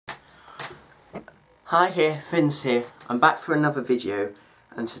Hi here, Finn's here. I'm back for another video,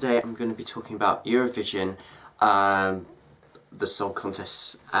 and today I'm going to be talking about Eurovision, the song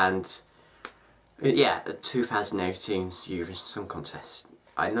contests, and yeah, the 2018 Eurovision Song Contest.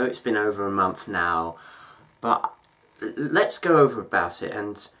 I know it's been over a month now, but let's go over about it.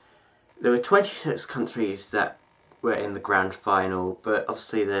 And there were 26 countries that were in the grand final, but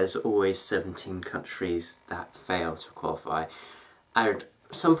obviously there's always 17 countries that fail to qualify. And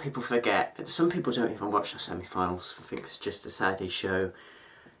some people forget, some people don't even watch the semi-finals, I think it's just a Saturday show.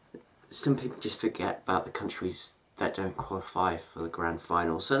 Some people just forget about the countries that don't qualify for the grand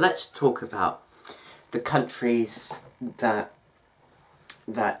final. So let's talk about the countries that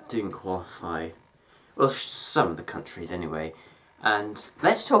didn't qualify. Well, some of the countries anyway. And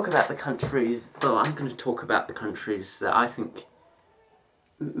let's talk about the country, well, I'm going to talk about the countries that I think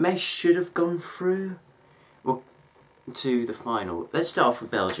should have gone through to the final. Let's start off with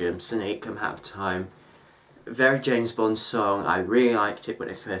Belgium, Cynic, Come Out of Time. Very James Bond song. I really liked it when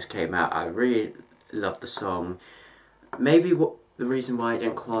it first came out. I really loved the song. Maybe the reason why it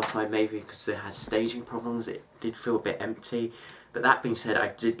didn't qualify, maybe because they had staging problems. It did feel a bit empty. But that being said, I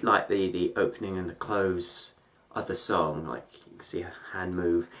did like the opening and the close of the song. Like, you can see a hand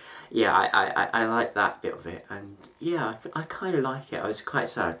move. Yeah, I like that bit of it. And yeah, I kind of like it. I was quite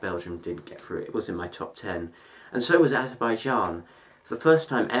sad Belgium didn't get through it. It was in my top 10. And so was Azerbaijan. For the first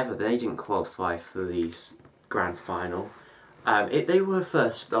time ever, they didn't qualify for the grand final. They were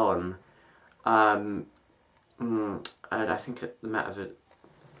first on, and I think on the matter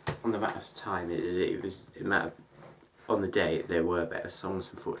of time, it was a matter of, on the day there were better songs,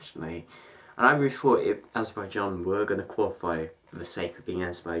 unfortunately. And I really thought Azerbaijan were going to qualify for the sake of being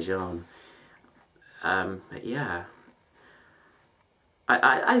Azerbaijan. But yeah,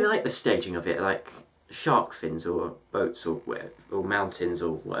 I like the staging of it, like shark fins or boats or mountains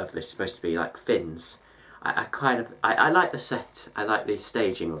or whatever they're supposed to be, like fins. I like the set, I like the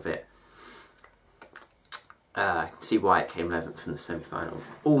staging of it. I can see why it came 11th in the semi-final.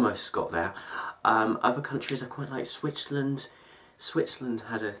 Almost got there. Other countries I quite like. Switzerland. Switzerland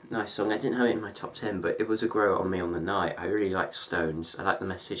had a nice song. I didn't have it in my top 10, but it was a grow on me on the night. I really liked Stones. I liked the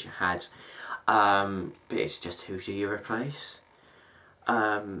message it had. But it's just who's your Europlace.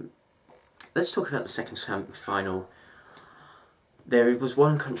 Let's talk about the second semi-final. There was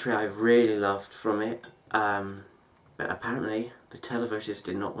one country I really loved from it, but apparently the televoters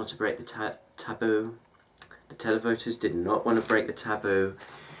did not want to break the taboo. The televoters did not want to break the taboo.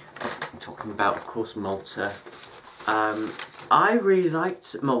 I'm talking about, of course, Malta. I really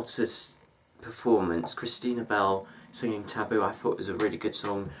liked Malta's performance. Christina Bell singing Taboo, I thought was a really good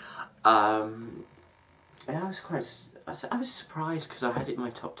song. And I was surprised because I had it in my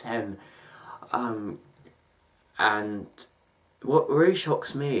top 10. And what really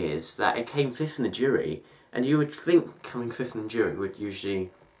shocks me is that it came 5th in the jury, and you would think coming 5th in the jury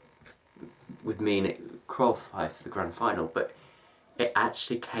would mean it qualified for the grand final, but it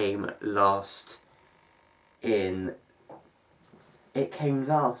actually came last in the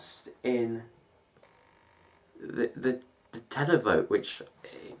televote, which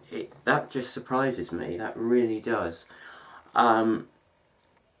that just surprises me. That really does.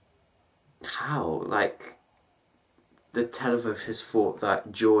 How? Like, the televoters thought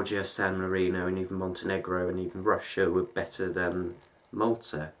that Georgia, San Marino, and even Montenegro, and even Russia were better than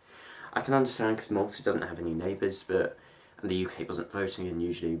Malta. I can understand because Malta doesn't have any neighbours, and the UK wasn't voting, and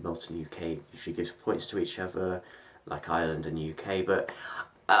usually Malta and UK usually gives points to each other, like Ireland and UK, but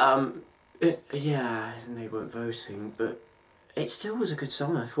yeah, and they weren't voting, but it still was a good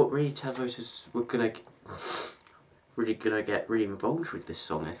song. I thought really televoters were gonna get really involved with this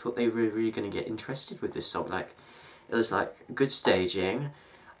song. I thought they were really gonna get interested with this song. Like, it was like good staging.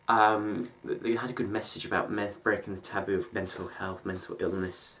 They had a good message about breaking the taboo of mental health, mental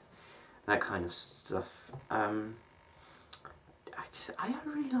illness, that kind of stuff. I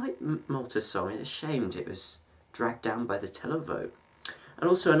really like Malta's song. It's a shame it was dragged down by the televote. And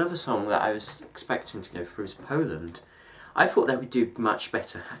also another song that I was expecting to go through is Poland. I thought they would do much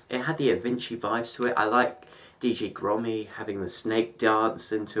better. It had the Avicii vibes to it. I like DJ Gromi having the snake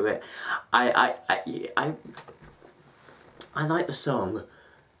dance into it. I like the song.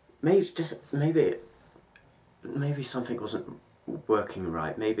 Maybe something wasn't working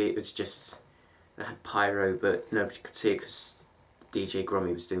right. Maybe it was just they had pyro, but nobody could see it because DJ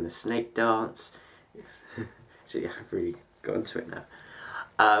Gromi was doing the snake dance. See, I've really got into it now.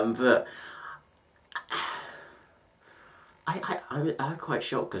 But I'm quite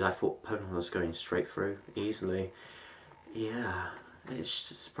shocked because I thought Poland was going straight through easily. Yeah,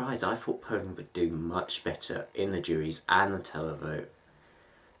 it's a surprise. I thought Poland would do much better in the juries and the televote.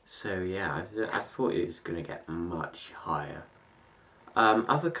 So yeah, I thought it was going to get much higher.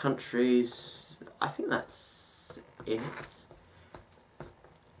 Other countries, I think that's it.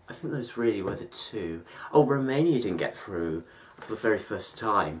 I think those really were the two. Oh, Romania didn't get through for the very first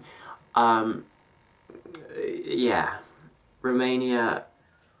time. Yeah, Romania,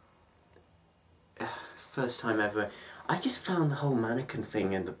 first time ever. I just found the whole mannequin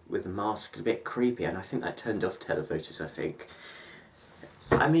thing and with the mask a bit creepy, and I think that turned off televoters, I think.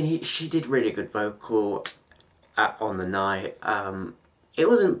 I mean, she did really good vocal on the night. It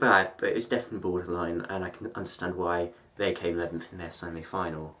wasn't bad, but it was definitely borderline, and I can understand why they came 11th in their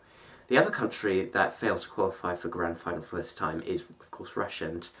semi-final. The other country that failed to qualify for the grand final first time is, of course, Russia,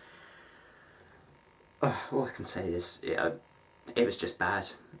 and all I can say is it was just bad.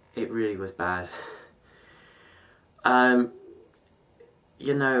 It really was bad.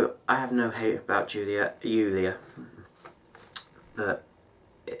 You know, I have no hate about Yulia, but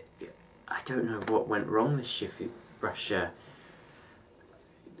I don't know what went wrong this year for Russia.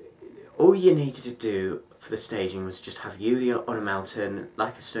 All you needed to do for the staging was just have Yulia on a mountain,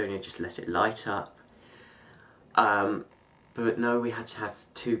 like Estonia, just let it light up. But no, we had to have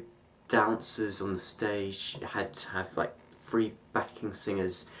two dancers on the stage, you had to have like 3 backing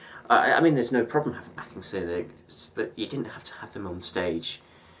singers. I mean, there's no problem having backing singers, but you didn't have to have them on stage.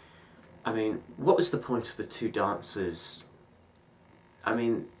 I mean, what was the point of the 2 dancers? I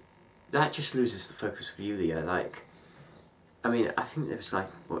mean, that just loses the focus of Yulia. Like, I mean, I think there was like,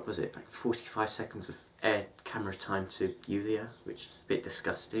 what was it, like 45 seconds of air camera time to Yulia, which is a bit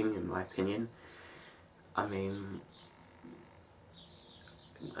disgusting in my opinion. I mean,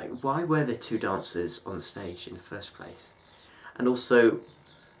 like, why were there 2 dancers on the stage in the first place? And also,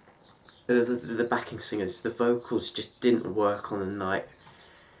 the backing singers, the vocals just didn't work on the night.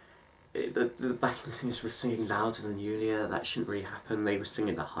 The backing singers were singing louder than Yulia. That shouldn't really happen. They were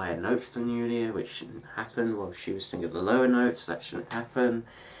singing the higher notes than Yulia, which shouldn't happen, while she was singing the lower notes. That shouldn't happen.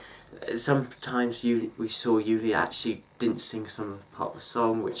 Sometimes we saw Yulia actually didn't sing some part of the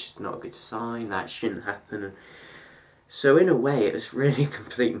song, which is not a good sign. That shouldn't happen. So in a way, it was really a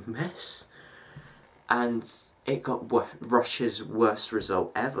complete mess. And it got Russia's worst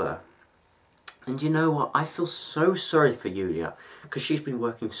result ever. And you know what, I feel so sorry for Yulia, because she's been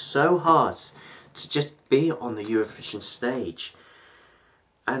working so hard to just be on the Eurovision stage.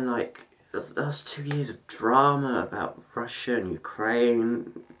 And like, the last 2 years of drama about Russia and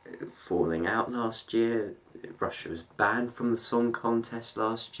Ukraine falling out last year. Russia was banned from the song contest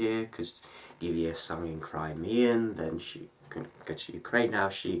last year because Yulia sung in Crimean, then she couldn't go to Ukraine, now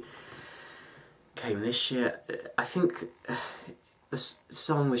she came this year. I think the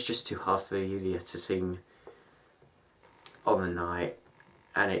song was just too hard for Yulia to sing on the night,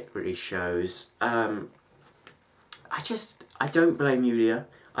 and it really shows. I don't blame Yulia,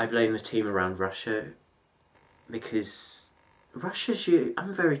 I blame the team around Russia, because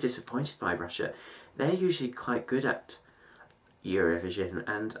I'm very disappointed by Russia. They're usually quite good at Eurovision,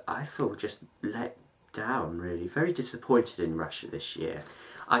 and I feel just let down, really. Very disappointed in Russia this year.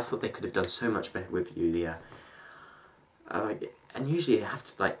 I thought they could have done so much better with Yulia. And usually they have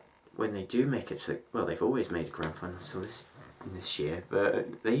to, like, when they do make it to, well, they've always made a grand final until this year,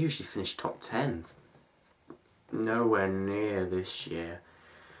 but they usually finish top 10. Nowhere near this year.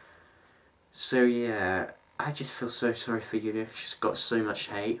 So yeah, I just feel so sorry for Yulia. She's got so much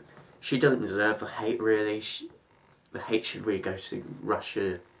hate. She doesn't deserve the hate, really. The hate should really go to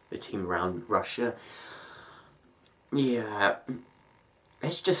Russia, the team around Russia. Yeah,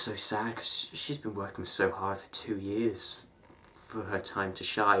 it's just so sad because she's been working so hard for 2 years for her time to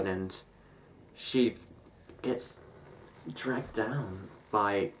shine, and she gets dragged down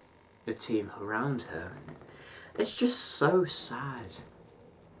by the team around her. It's just so sad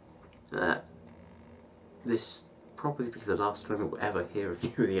that this probably be the last time we'll ever hear of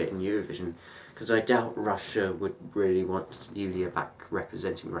Yulia in Eurovision, because I doubt Russia would really want Yulia back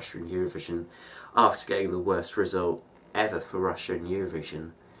representing Russia in Eurovision after getting the worst result ever for Russia in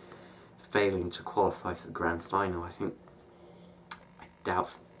Eurovision, failing to qualify for the grand final. I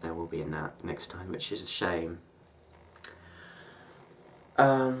doubt there will be a next time, which is a shame.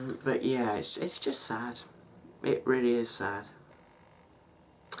 But yeah, it's just sad. It really is sad.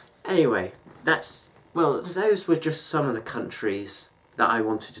 Anyway, those were just some of the countries that I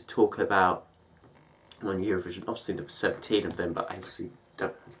wanted to talk about on Eurovision. Obviously there were 17 of them, but I obviously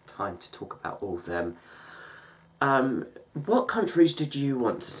don't have time to talk about all of them. What countries did you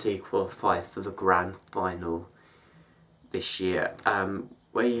want to see qualify for the grand final this year?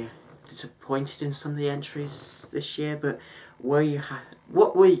 Were you disappointed in some of the entries this year? But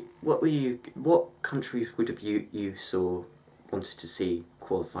what countries would have you wanted to see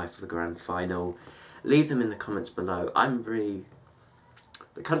qualify for the grand final. Leave them in the comments below.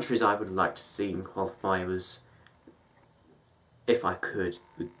 The countries I would like to see qualify was, if I could,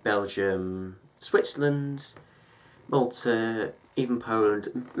 with Belgium, Switzerland, Malta, even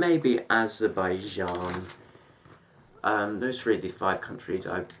Poland, maybe Azerbaijan. Those three are the 5 countries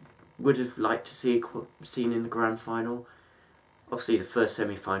I would have liked to see seen in the grand final. Obviously the first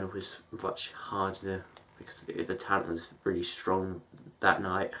semi-final was much harder because the talent was really strong that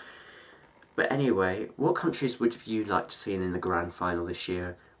night. But anyway, what countries would you like to see in the grand final this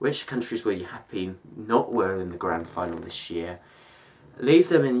year? Which countries were you happy not were in the grand final this year? Leave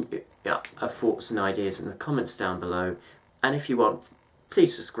them in thoughts and ideas in the comments down below. And if you want,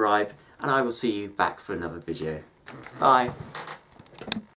 please subscribe, and I will see you back for another video. Bye!